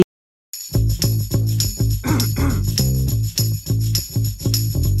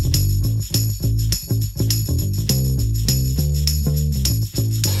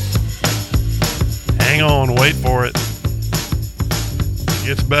wait for it.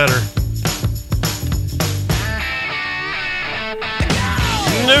 Gets better.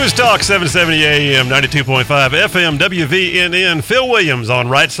 News Talk 770 AM, 92.5 FM, WVNN. Phil Williams on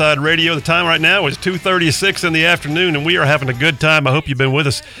Right Side Radio. The time right now is 2:36 in the afternoon, and we are having a good time. I hope you've been with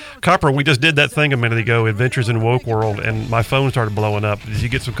us. Copper, we just did that thing a minute ago, Adventures in Woke World, and my phone started blowing up. Did you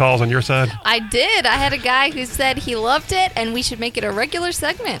get some calls on your side? I did. I had a guy who said he loved it, and we should make it a regular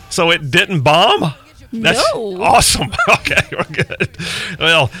segment. So it didn't bomb? That's no. Awesome. Okay, we're good.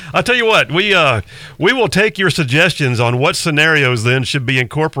 Well, I'll tell you what, we will take your suggestions on what scenarios then should be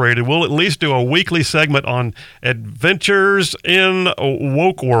incorporated. We'll at least do a weekly segment on Adventures in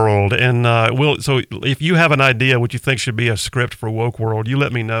Woke World, and so if you have an idea what you think should be a script for Woke World, you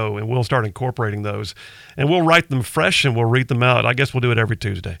let me know, and we'll start incorporating those, and we'll write them fresh and we'll read them out. I guess we'll do it every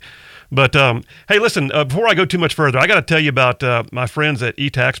Tuesday. But, hey, listen, before I go too much further, I got to tell you about my friends at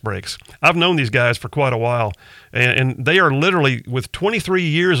E-Tax Breaks. I've known these guys for quite a while, and they are literally, with 23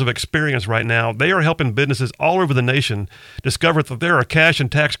 years of experience right now, they are helping businesses all over the nation discover that there are cash and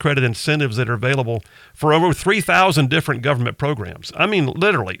tax credit incentives that are available for over 3,000 different government programs. I mean,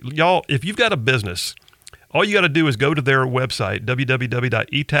 literally, y'all, if you've got a business, all you got to do is go to their website,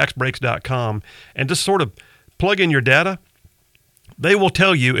 www.etaxbreaks.com, and just sort of plug in your data. They will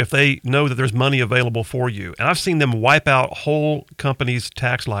tell you if they know that there's money available for you. And I've seen them wipe out whole companies'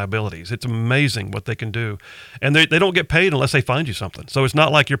 tax liabilities. It's amazing what they can do. And they don't get paid unless they find you something. So it's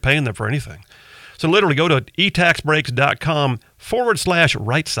not like you're paying them for anything. So literally go to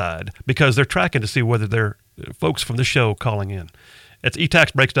etaxbreaks.com/right side because they're tracking to see whether they're folks from the show calling in. It's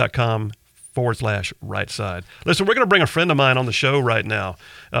etaxbreaks.com/right side. Listen, we're going to bring a friend of mine on the show right now.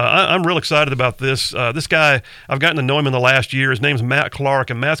 I'm real excited about this. This guy, I've gotten to know him in the last year. His name's Matt Clark,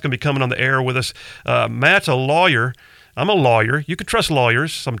 and Matt's going to be coming on the air with us. Matt's a lawyer. I'm a lawyer. You can trust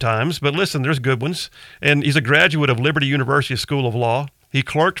lawyers sometimes, but listen, there's good ones. And he's a graduate of Liberty University School of Law. He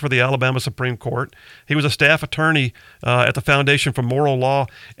clerked for the Alabama Supreme Court. He was a staff attorney at the Foundation for Moral Law,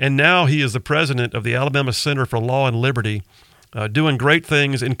 and now he is the president of the Alabama Center for Law and Liberty, doing great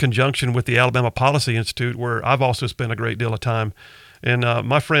things in conjunction with the Alabama Policy Institute, where I've also spent a great deal of time. And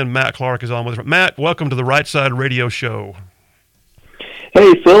my friend Matt Clark is on with us. Matt, welcome to the Right Side Radio Show.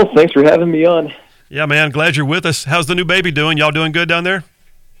 Hey, Phil. Thanks for having me on. Yeah, man. Glad you're with us. How's the new baby doing? Y'all doing good down there?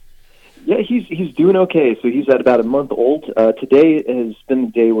 Yeah, he's doing okay. So he's at about a month old. Today has been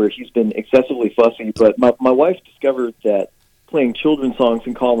the day where he's been excessively fussy, but my wife discovered that playing children's songs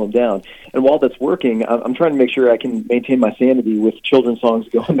can calm him down. And while that's working, I'm trying to make sure I can maintain my sanity with children's songs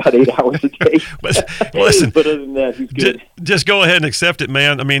going about 8 hours a day. Listen, but other than that, he's good. Just go ahead and accept it,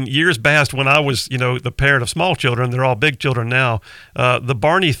 man. I mean, years past when I was, the parent of small children, they're all big children now, the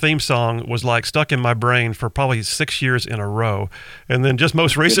Barney theme song was like stuck in my brain for probably 6 years in a row. And then just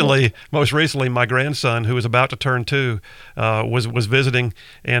most recently, my grandson, who was about to turn 2, was visiting,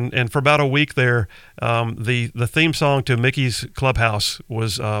 and for about a week there, the theme song to Mickey's Clubhouse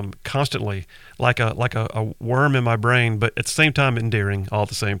was constantly like a worm in my brain, but at the same time endearing all at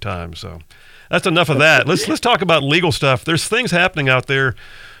the same time. So that's enough of that. Let's talk about legal stuff. There's things happening out there.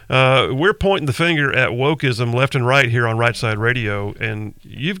 We're pointing the finger at wokeism left and right here on Right Side Radio, and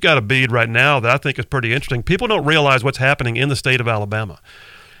you've got a bead right now that I think is pretty interesting. People don't realize what's happening in the state of Alabama.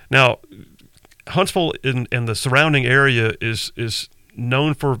 Now, Huntsville and the surrounding area is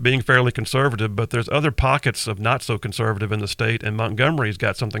known for being fairly conservative, but there's other pockets of not so conservative in the state, and Montgomery's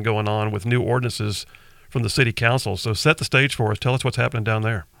got something going on with new ordinances from the city council. So set the stage for us. Tell us what's happening down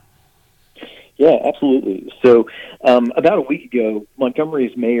there. Yeah, absolutely. So about a week ago,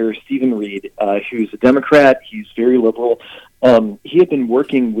 Montgomery's mayor, Stephen Reed, who's a Democrat, he's very liberal, he had been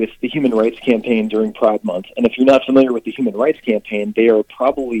working with the Human Rights Campaign during Pride Month. And if you're not familiar with the Human Rights Campaign, they are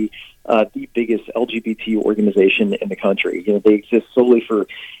probably the biggest LGBT organization in the country. They exist solely for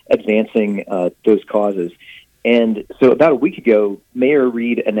advancing those causes. And so about a week ago, Mayor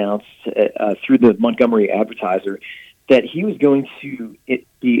Reed announced through the Montgomery Advertiser that he was going to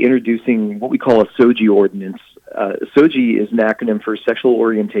be introducing what we call a SOGI ordinance. SOGI is an acronym for sexual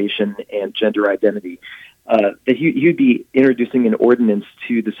orientation and gender identity. That he would be introducing an ordinance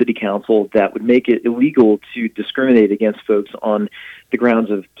to the city council that would make it illegal to discriminate against folks on the grounds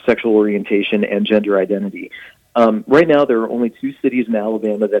of sexual orientation and gender identity. Right now, there are only 2 cities in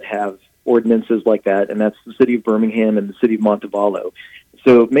Alabama that have ordinances like that, and that's the city of Birmingham and the city of Montevallo.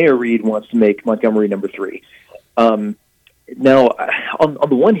 So Mayor Reed wants to make Montgomery number 3. Now, on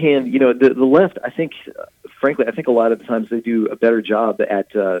the one hand, the left, frankly, I think a lot of the times they do a better job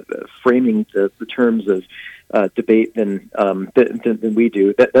at framing the terms of debate than we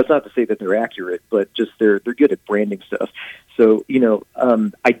do. That's not to say that they're accurate, but just they're good at branding stuff. So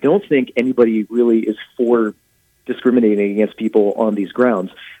I don't think anybody really is for discriminating against people on these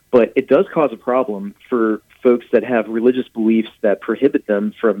grounds, but it does cause a problem for folks that have religious beliefs that prohibit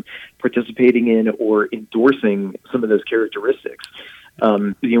them from participating in or endorsing some of those characteristics.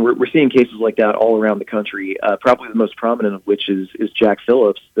 We're seeing cases like that all around the country. Probably the most prominent of which is Jack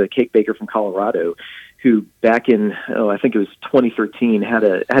Phillips, the cake baker from Colorado, who back in I think it was 2013 had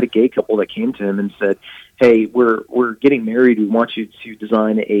a gay couple that came to him and said, "Hey, we're getting married. We want you to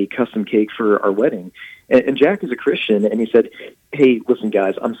design a custom cake for our wedding." And Jack is a Christian, and he said, "Hey, listen,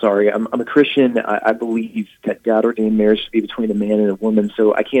 guys, I'm sorry. I'm a Christian. I believe that God ordained marriage to be between a man and a woman,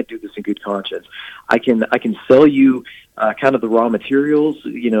 so I can't do this in good conscience. I can sell you kind of the raw materials,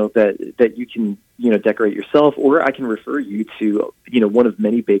 that you can decorate yourself, or I can refer you to one of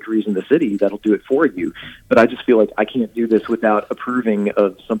many bakeries in the city that'll do it for you. But I just feel like I can't do this without approving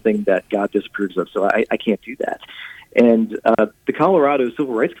of something that God disapproves of, so I can't do that." And the Colorado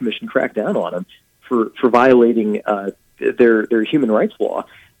Civil Rights Commission cracked down on him for violating their human rights law.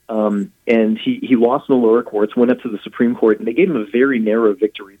 And he lost in the lower courts, went up to the Supreme Court, and they gave him a very narrow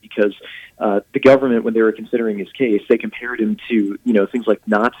victory because the government, when they were considering his case, they compared him to things like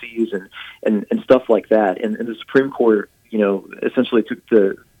Nazis and stuff like that. And the Supreme Court, essentially took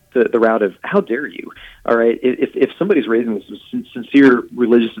the route of, how dare you? All right, if somebody's raising this sincere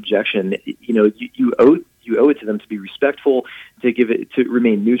religious objection, you owe it to them to be respectful, to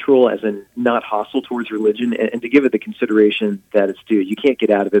remain neutral, as in not hostile towards religion, and to give it the consideration that it's due. You can't get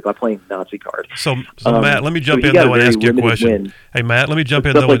out of it by playing the Nazi card. So Matt, let me jump in though and ask you a question. Win. Hey, Matt, let me jump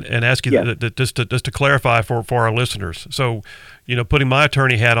in though and ask you just to clarify for our listeners. So, putting my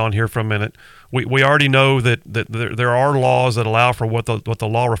attorney hat on here for a minute, we already know that there are laws that allow for what the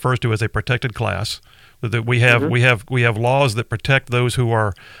law refers to as a protected class. That we have laws that protect those who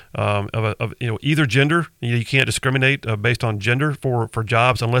are of either gender. You can't discriminate based on gender for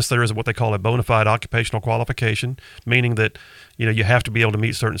jobs unless there is what they call a bona fide occupational qualification, meaning that you have to be able to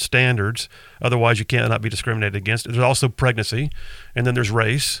meet certain standards. Otherwise, you cannot be discriminated against. There's also pregnancy, and then there's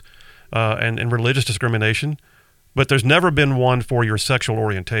race and religious discrimination. But there's never been one for your sexual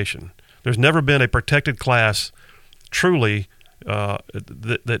orientation. There's never been a protected class truly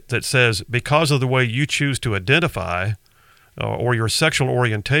that says because of the way you choose to identify or your sexual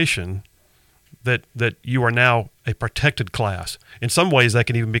orientation that you are now a protected class. In some ways that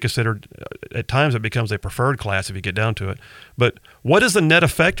can even be considered, at times it becomes a preferred class if you get down to it. But what is the net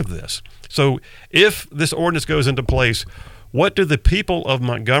effect of this? So if this ordinance goes into place, what do the people of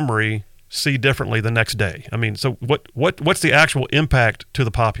Montgomery see differently the next day? I mean, so what's the actual impact to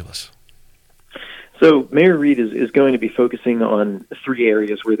the populace? So Mayor Reed is going to be focusing on three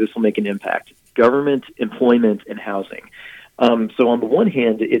areas where this will make an impact: government, employment, and housing. So on the one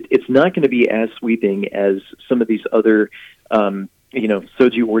hand, it's not going to be as sweeping as some of these other,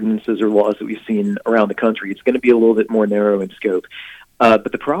 SOGI ordinances or laws that we've seen around the country. It's going to be a little bit more narrow in scope.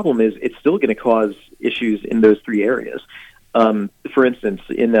 But the problem is it's still going to cause issues in those three areas. For instance,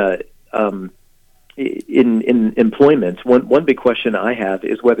 in employment, one big question I have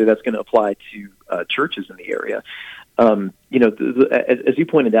is whether that's going to apply to churches in the area. As you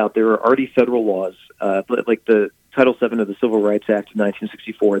pointed out, there are already federal laws, like the Title VII of the Civil Rights Act of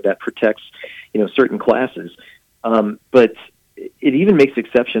 1964, that protects, certain classes. But it even makes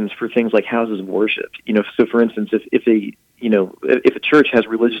exceptions for things like houses of worship. So for instance, if a church has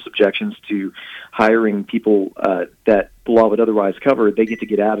religious objections to hiring people that the law would otherwise cover, they get to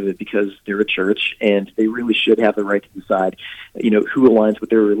get out of it because they're a church and they really should have the right to decide, who aligns with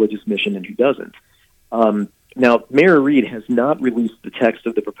their religious mission and who doesn't. Now, Mayor Reed has not released the text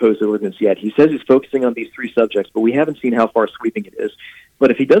of the proposed ordinance yet. He says he's focusing on these three subjects, but we haven't seen how far sweeping it is. But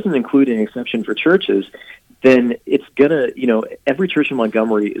if he doesn't include an exception for churches, then it's gonna, every church in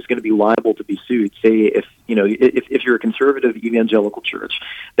Montgomery is going to be liable to be sued. Say if you're a conservative evangelical church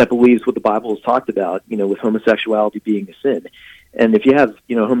that believes what the Bible has talked about, with homosexuality being a sin. And if you have,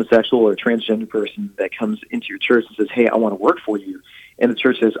 a homosexual or a transgender person that comes into your church and says, "Hey, I want to work for you," and the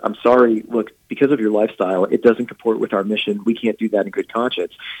church says, "I'm sorry, look, because of your lifestyle, it doesn't comport with our mission. We can't do that in good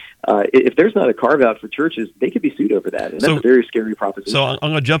conscience." If there's not a carve-out for churches, they could be sued over that, and that's a very scary proposition. So I'm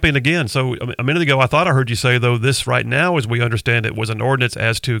going to jump in again. So a minute ago, I thought I heard you say, though, this right now, as we understand it, was an ordinance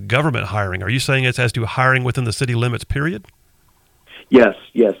as to government hiring. Are you saying it's as to hiring within the city limits, period? Yes,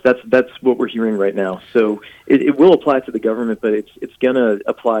 that's what we're hearing right now. So it will apply to the government, but it's going to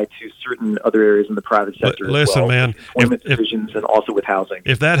apply to certain other areas in the private sector Listen, as well. man, Employment decisions and also with housing.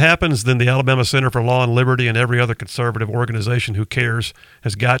 If that happens, then the Alabama Center for Law and Liberty and every other conservative organization who cares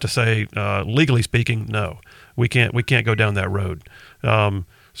has got to say, legally speaking, no, we can't go down that road.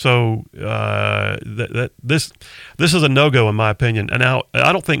 This is a no-go in my opinion. And now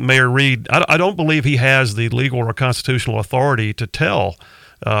I don't think Mayor Reed. I don't believe he has the legal or constitutional authority to tell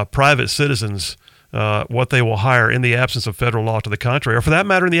private citizens what they will hire in the absence of federal law to the contrary, or for that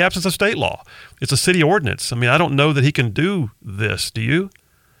matter, in the absence of state law. It's a city ordinance. I mean, I don't know that he can do this. Do you?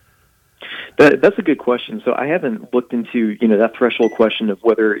 That's a good question. So I haven't looked into that threshold question of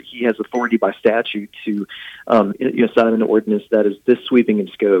whether he has authority by statute to sign an ordinance that is this sweeping in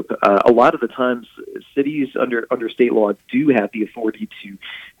scope. A lot of the times, cities under state law do have the authority to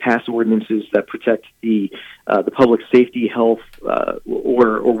pass ordinances that protect the public safety, health,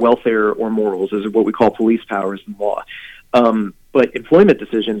 or welfare or morals, is what we call police powers in law. But employment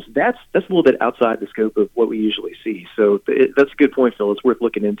decisions, that's a little bit outside the scope of what we usually see. So that's a good point, Phil. It's worth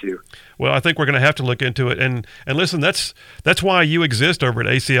looking into. Well, I think we're going to have to look into it. And listen, that's why you exist over at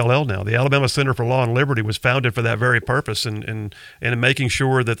ACLL now. The Alabama Center for Law and Liberty was founded for that very purpose, and in making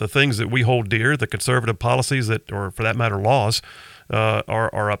sure that the things that we hold dear, the conservative policies that, or for that matter, laws,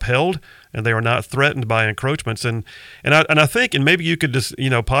 are upheld, and they are not threatened by encroachments. And I think, and maybe you could just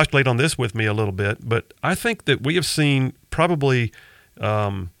postulate on this with me a little bit, but I think that we have seen probably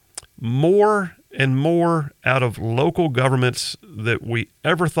more and more out of local governments that we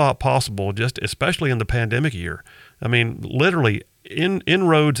ever thought possible, just especially in the pandemic year. I mean, literally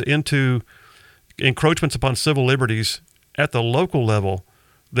inroads into encroachments upon civil liberties at the local level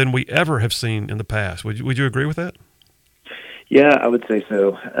than we ever have seen in the past. Would you agree with that? Yeah, I would say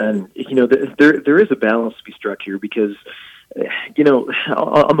so. And, there is a balance to be struck here because,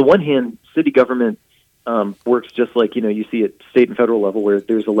 on the one hand, city government works just like, you see at state and federal level where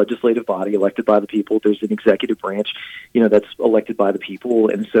there's a legislative body elected by the people. There's an executive branch, that's elected by the people.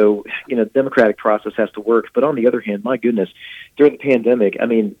 And so, the democratic process has to work. But on the other hand, my goodness, during the pandemic, I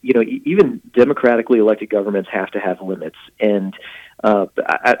mean, even democratically elected governments have to have limits. And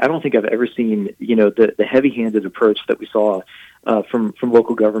I don't think I've ever seen, the heavy-handed approach that we saw from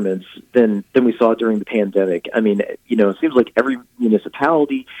local governments than we saw during the pandemic. I mean, it seems like every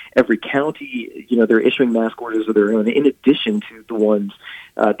municipality, every county, they're issuing mask orders of their own, in addition to the ones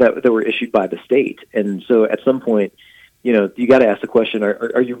that were issued by the state. And so, at some point, you got to ask the question: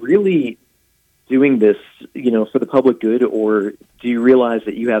 Are you really doing this, for the public good, or do you realize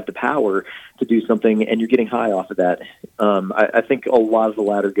that you have the power to do something and you're getting high off of that? I think a lot of the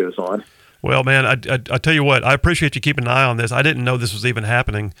latter goes on. Well, man, I tell you what, I appreciate you keeping an eye on this. I didn't know this was even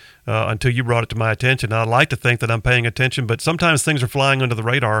happening until you brought it to my attention. I'd like to think that I'm paying attention, but sometimes things are flying under the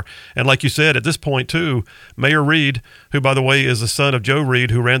radar. And like you said, at this point, too, Mayor Reed, who, by the way, is the son of Joe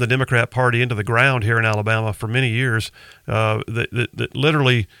Reed, who ran the Democrat Party into the ground here in Alabama for many years, that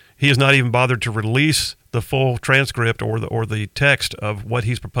literally he has not even bothered to release the full transcript or the text of what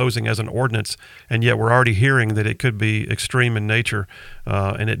he's proposing as an ordinance, and yet we're already hearing that it could be extreme in nature,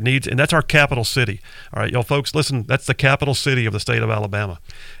 and that's our capital city. All right, y'all folks, listen, that's the capital city of the state of Alabama,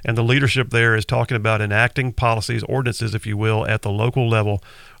 and the leadership there is talking about enacting policies, ordinances, if you will, at the local level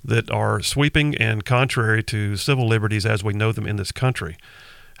that are sweeping and contrary to civil liberties as we know them in this country.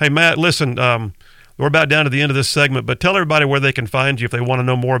 Hey, Matt, listen, we're about down to the end of this segment, but tell everybody where they can find you if they want to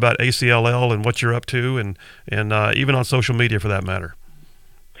know more about ACLL and what you're up to, and even on social media for that matter.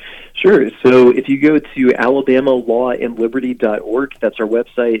 Sure. So if you go to alabamalawandliberty.org, that's our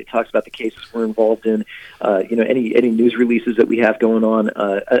website. It talks about the cases we're involved in, any news releases that we have going on.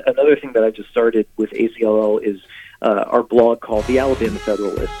 Another thing that I just started with ACLL is our blog called The Alabama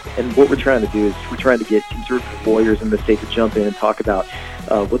Federalist. And what we're trying to do is we're trying to get conservative lawyers in the state to jump in and talk about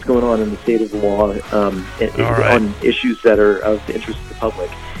what's going on in the state of the law on issues that are of interest to the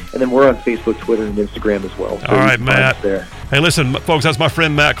public. And then we're on Facebook, Twitter, and Instagram as well. So all right, Matt. There. Hey, listen, folks, that's my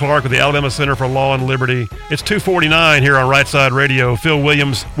friend Matt Clark with the Alabama Center for Law and Liberty. It's 2:49 here on Right Side Radio. Phil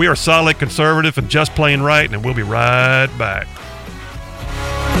Williams, we are solid, conservative, and just plain right, and we'll be right back.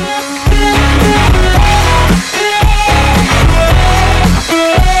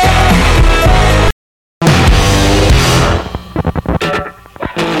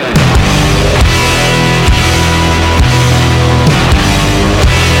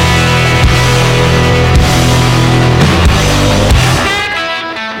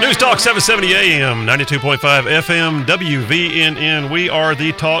 Talk 770 AM, 92.5 FM, WVNN. We are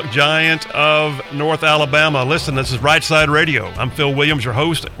the talk giant of North Alabama. Listen, this is Right Side Radio. I'm Phil Williams, your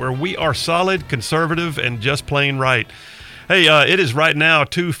host, where we are solid, conservative, and just plain right. Hey, it is right now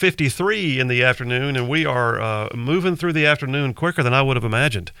 2:53 in the afternoon, and we are moving through the afternoon quicker than I would have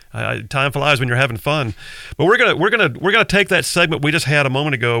imagined. Time flies when you're having fun. But we're gonna take that segment we just had a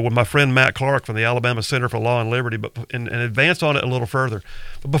moment ago with my friend Matt Clark from the Alabama Center for Law and Liberty, and advance on it a little further.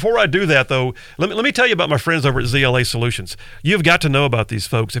 But before I do that, though, let me tell you about my friends over at ZLA Solutions. You've got to know about these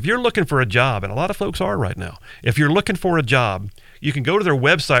folks. If you're looking for a job, and a lot of folks are right now, if you're looking for a job, you can go to their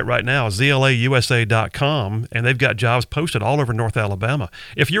website right now, zlausa.com, and they've got jobs posted all over North Alabama.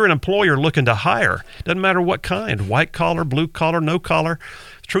 If you're an employer looking to hire, doesn't matter what kind, white collar, blue collar, no collar,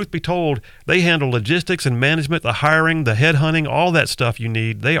 truth be told, they handle logistics and management, the hiring, the headhunting, all that stuff you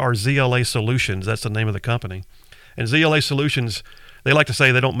need. They are ZLA Solutions. That's the name of the company. And ZLA Solutions, they like to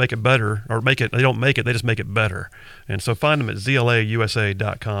say they don't make it better, or they don't make it, they just make it better. And so find them at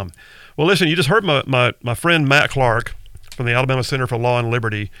zlausa.com. Well, listen, you just heard my friend Matt Clark from the Alabama Center for Law and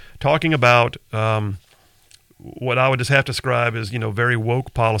Liberty talking about what I would just have to describe as, very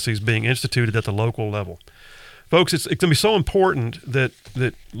woke policies being instituted at the local level. Folks, it's going to be so important that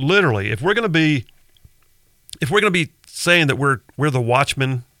literally, if we're going to be saying that we're the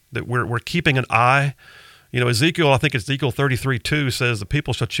watchmen, that we're keeping an eye, Ezekiel, I think it's Ezekiel 33:2 says the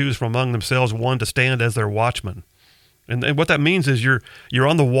people shall choose from among themselves one to stand as their watchman. And what that means is you're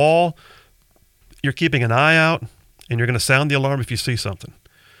on the wall, you're keeping an eye out, and you're going to sound the alarm if you see something.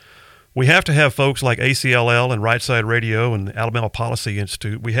 We have to have folks like ACLL and Right Side Radio and the Alabama Policy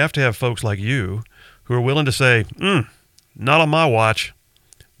Institute. We have to have folks like you who are willing to say, not on my watch.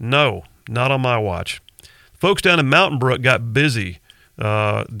 No, not on my watch. Folks down in Mountain Brook got busy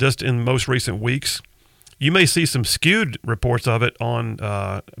just in most recent weeks. You may see some skewed reports of it on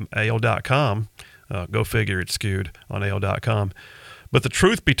AL.com. Go figure, it's skewed on AL.com. But the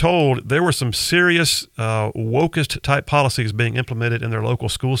truth be told, there were some serious wokest type policies being implemented in their local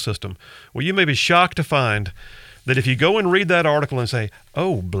school system. Well, you may be shocked to find that if you go and read that article and say,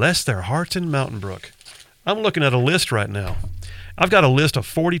 oh, bless their hearts in Mountain Brook. I'm looking at a list right now. I've got a list of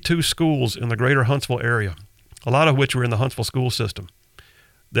 42 schools in the greater Huntsville area, a lot of which are in the Huntsville school system,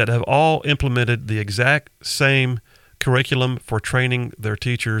 that have all implemented the exact same curriculum for training their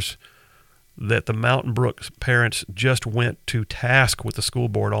teachers that the Mountain Brook parents just went to task with the school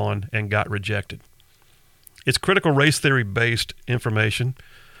board on and got rejected. It's critical race theory based information.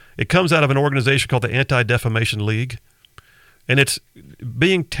 It comes out of an organization called the Anti-Defamation League, and it's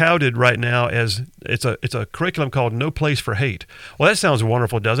being touted right now as it's a curriculum called No Place for Hate. Well, that sounds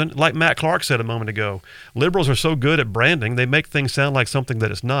wonderful, doesn't it? Like Matt Clark said a moment ago, liberals are so good at branding, they make things sound like something that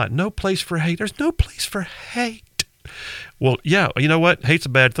it's not. No place for hate. There's no place for hate. Well, yeah, you know what? Hate's a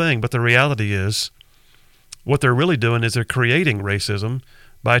bad thing, but the reality is what they're really doing is they're creating racism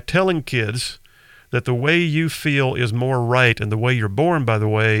by telling kids that the way you feel is more right, and the way you're born, by the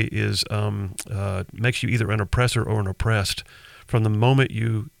way, is makes you either an oppressor or an oppressed from the moment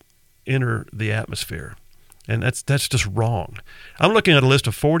you enter the atmosphere. And that's just wrong. I'm looking at a list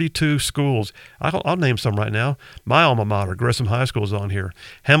of 42 schools. I'll name some right now. My alma mater, Grissom High School, is on here.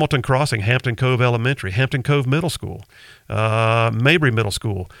 Hamilton Crossing, Hampton Cove Elementary, Hampton Cove Middle School, Mabry Middle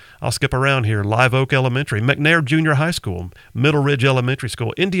School. I'll skip around here. Live Oak Elementary, McNair Junior High School, Middle Ridge Elementary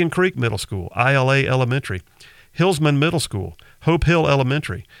School, Indian Creek Middle School, ILA Elementary, Hillsman Middle School, Hope Hill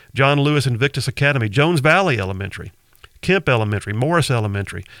Elementary, John Lewis Invictus Academy, Jones Valley Elementary, Kemp Elementary, Morris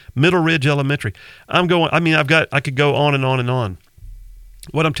Elementary, Middle Ridge Elementary. I could go on and on and on.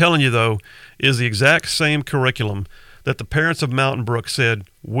 What I'm telling you, though, is the exact same curriculum that the parents of Mountain Brook said,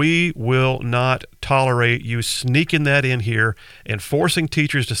 we will not tolerate you sneaking that in here and forcing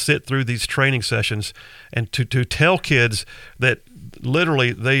teachers to sit through these training sessions and to tell kids that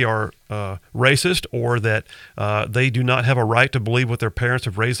literally they are racist, or that they do not have a right to believe what their parents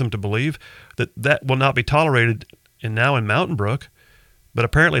have raised them to believe, that will not be tolerated. And now in Mountain Brook, but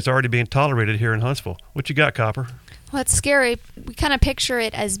apparently it's already being tolerated here in Huntsville. What you got, Copper? Well, it's scary. We kind of picture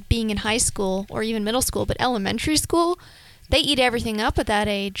it as being in high school or even middle school, but elementary school, they eat everything up at that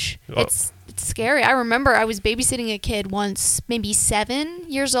age. Oh. It's scary. I remember I was babysitting a kid once, maybe 7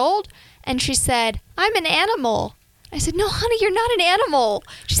 years old, and she said, I'm an animal. I said, no, honey, you're not an animal.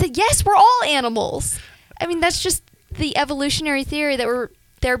 She said, yes, we're all animals. I mean, that's just the evolutionary theory that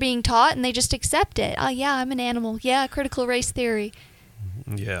they're being taught, and they just accept it. Oh, yeah, I'm an animal. Yeah, critical race theory.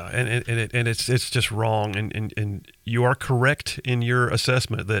 Yeah, and it's just wrong, and you are correct in your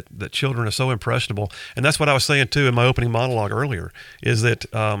assessment that children are so impressionable, and that's what I was saying too in my opening monologue earlier. Is that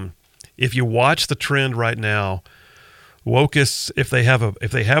if you watch the trend right now, wokeists, if they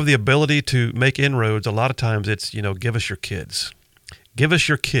have the ability to make inroads, a lot of times it's give us your kids,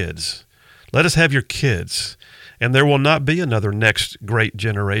 let us have your kids. And there will not be another next great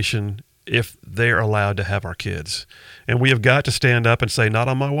generation if they're allowed to have our kids. And we have got to stand up and say, not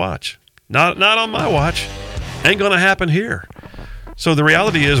on my watch. Not on my watch. Ain't going to happen here. So the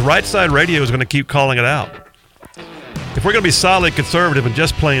reality is Right Side Radio is going to keep calling it out. If we're going to be solid conservative and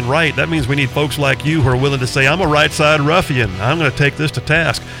just plain right, that means we need folks like you who are willing to say, I'm a right side ruffian. I'm going to take this to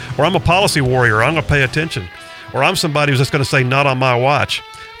task. Or I'm a policy warrior. I'm going to pay attention. Or I'm somebody who's just going to say, not on my watch.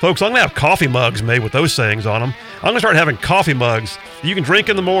 Folks, I'm going to have coffee mugs made with those sayings on them. I'm going to start having coffee mugs you can drink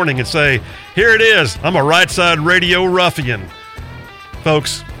in the morning and say, here it is. I'm a right side radio ruffian.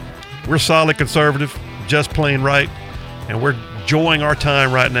 Folks, we're solid conservative, just plain right. And we're enjoying our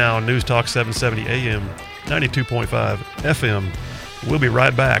time right now on News Talk 770 AM. 92.5 FM. We'll be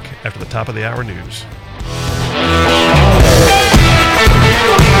right back after the top of the hour news.